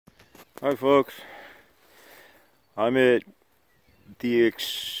Hi folks, I'm at the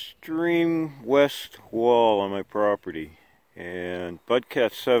extreme west wall on my property, and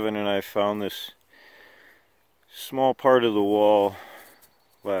Budcat 7 and I found this small part of the wall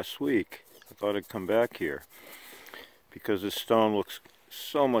last week. I thought I'd come back here because this stone looks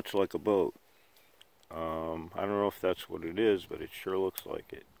so much like a boat. I don't know if that's what it is, but it sure looks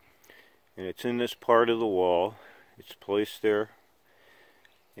like it. And it's in this part of the wall. It's placed there,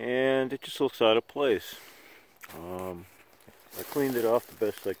 and it just looks out of place. I cleaned it off the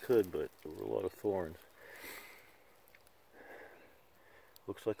best I could, but there were a lot of thorns.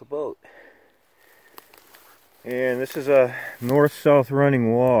 Looks like a boat. And this is a north-south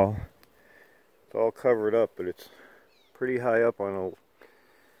running wall. It's all covered up, but it's pretty high up on a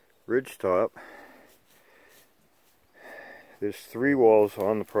ridge top. There's 3 walls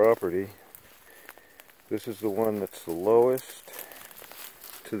on the property. This is the one that's the lowest.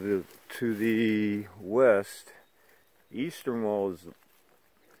 To the west, eastern wall is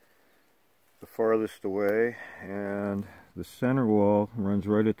the farthest away, and the center wall runs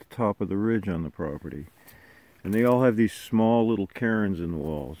right at the top of the ridge on the property. And they all have these small little cairns in the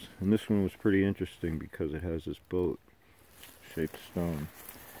walls. And this one was pretty interesting because it has this boat-shaped stone.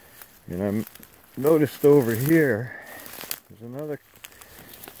 And I noticed over here, there's another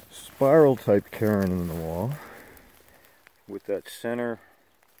spiral-type cairn in the wall with that center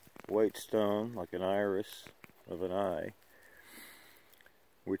white stone, like an iris of an eye,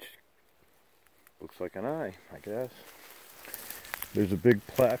 which looks like an eye, I guess. There's a big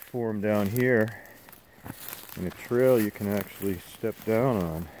platform down here and a trail you can actually step down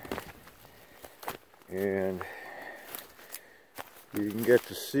on, and you can get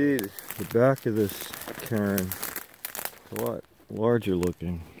to see the back of this cairn. It's a lot larger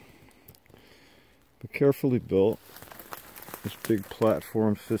looking, but carefully built. This big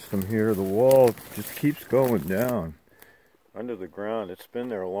platform system here, the wall just keeps going down under the ground. It's been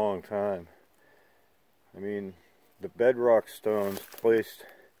there a long time. I mean, the bedrock stones placed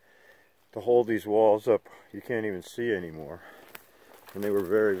to hold these walls up, you can't even see anymore. And they were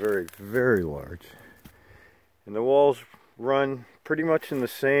very, very, very large. And the walls run pretty much in the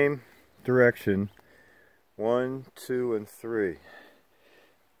same direction. 1, 2, and 3.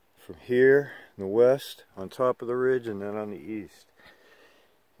 From here in the west, on top of the ridge, and then on the east.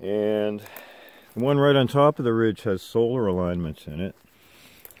 And the one right on top of the ridge has solar alignments in it.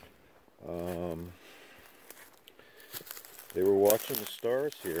 They were watching the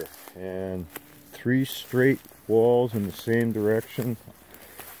stars here, and 3 straight walls in the same direction,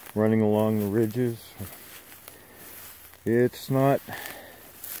 running along the ridges. It's not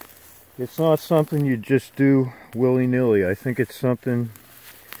something you just do willy-nilly. I think it's something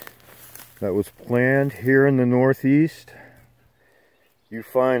that was planned. Here in the northeast, you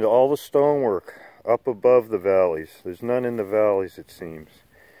find all the stonework up above the valleys. There's none in the valleys, it seems.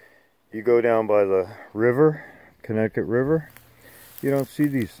 You go down by the river, Connecticut River, you don't see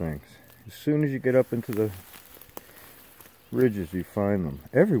these things. As soon as you get up into the ridges, you find them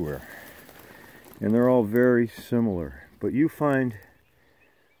everywhere. And they're all very similar. But you find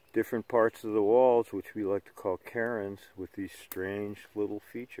different parts of the walls, which we like to call cairns, with these strange little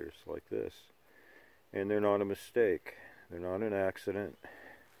features like this. And they're not a mistake. They're not an accident.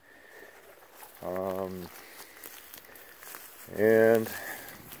 And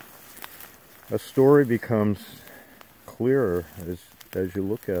a story becomes clearer as you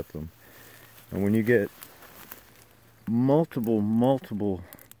look at them. And when you get multiple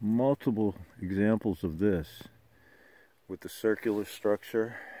examples of this, with the circular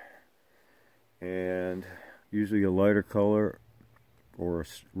structure, and usually a lighter color or a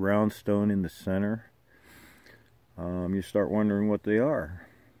round stone in the center, you start wondering what they are.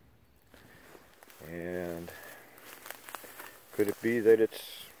 And could it be that it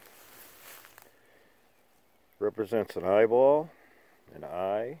represents an eyeball, an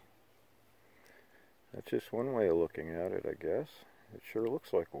eye? That's just one way of looking at it, I guess. It sure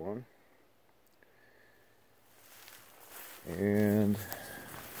looks like one. And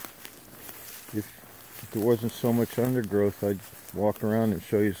if there wasn't so much undergrowth, I'd walk around and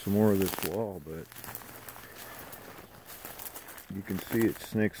show you some more of this wall, but you can see it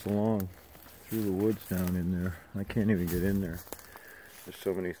snakes along through the woods down in there. I can't even get in there. There's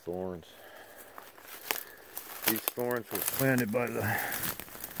so many thorns. These thorns were planted by the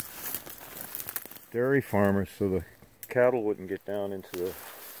dairy farmers so the cattle wouldn't get down into the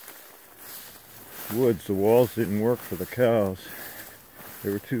woods. The walls didn't work for the cows. They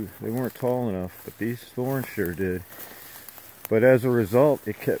weren't tall enough, but these thorns sure did. But as a result,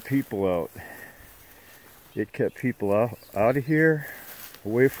 it kept people out. It kept people out of here,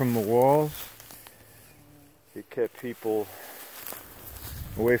 away from the walls. It kept people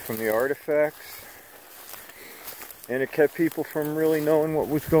away from the artifacts. And it kept people from really knowing what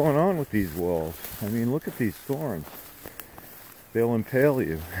was going on with these walls. I mean, look at these thorns. They'll impale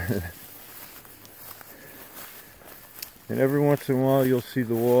you. And every once in a while you'll see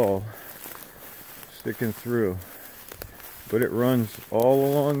the wall sticking through. But it runs all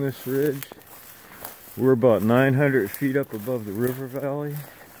along this ridge. We're about 900 feet up above the river valley,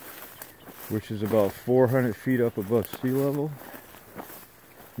 which is about 400 feet up above sea level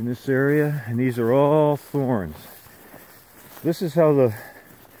in this area. And these are all thorns. This is how the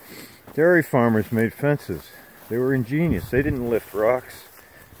dairy farmers made fences. They were ingenious. They didn't lift rocks.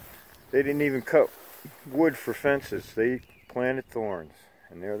 They didn't even cut wood for fences. They planted thorns,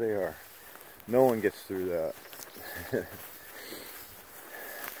 and there they are. No one gets through that.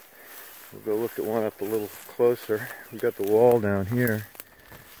 We'll go look at one up a little closer. We've got the wall down here.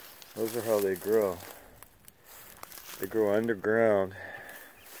 Those are how they grow. They grow underground,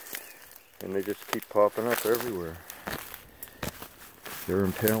 and they just keep popping up everywhere. They're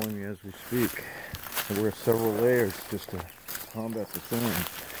impaling me as we speak. I wear several layers just to combat the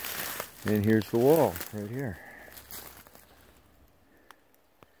thorns. And here's the wall, right here.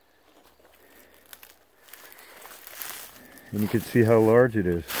 And you can see how large it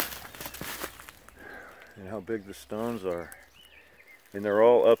is. And how big the stones are. And they're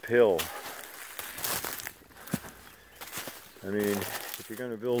all uphill. I mean, if you're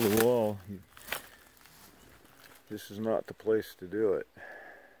going to build a wall, this is not the place to do it.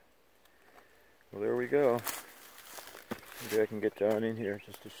 Well, there we go. Maybe I can get down in here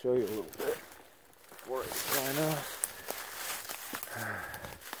just to show you a little bit before I sign off.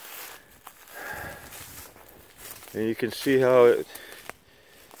 And you can see how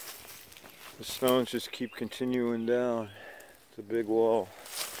the stones just keep continuing down. It's a big wall.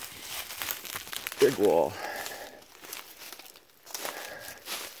 Big wall.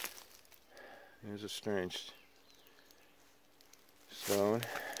 Here's a strange stone.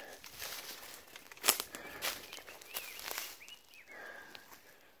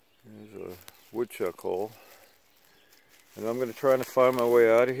 There's a woodchuck hole. And I'm going to try to find my way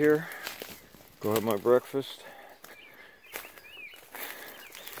out of here. Go have my breakfast.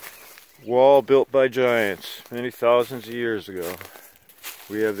 Wall built by giants many thousands of years ago.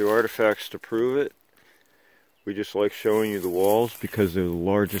 We have the artifacts to prove it. We just like showing you the walls because they're the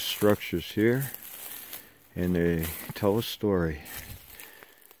largest structures here. And they tell a story.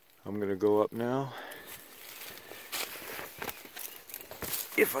 I'm going to go up now.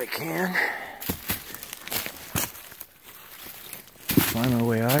 If I can. Find my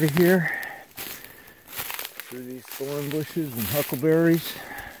way out of here. Through these thorn bushes and huckleberries.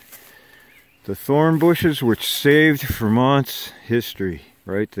 The thorn bushes which saved Vermont's history,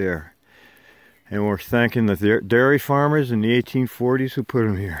 right there. And we're thanking the dairy farmers in the 1840s who put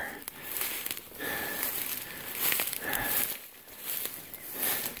them here.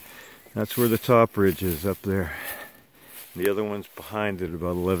 That's where the top ridge is, up there. The other one's behind it,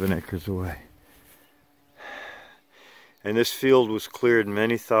 about 11 acres away. And this field was cleared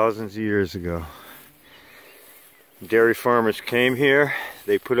many thousands of years ago. Dairy farmers came here,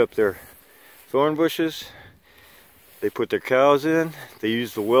 they put up their thorn bushes, they put their cows in, they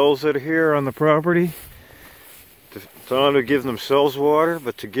used the wells that are here on the property to not only give themselves water,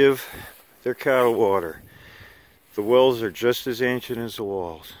 but to give their cattle water. The wells are just as ancient as the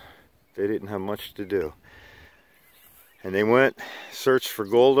walls. They didn't have much to do. And they went, searched for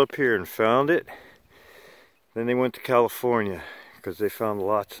gold up here and found it. Then they went to California because they found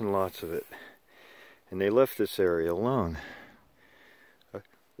lots and lots of it. And they left this area alone. A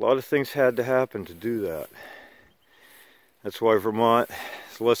lot of things had to happen to do that. That's why Vermont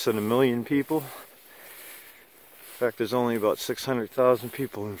is less than 1 million people. In fact, there's only about 600,000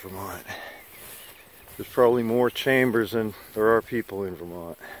 people in Vermont. There's probably more chambers than there are people in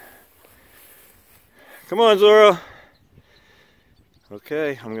Vermont. Come on, Zora!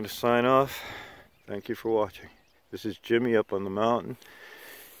 Okay, I'm going to sign off. Thank you for watching. This is Jimmy up on the mountain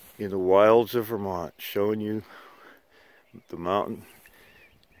in the wilds of Vermont, showing you the mountain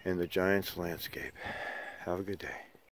and the Giants landscape. Have a good day.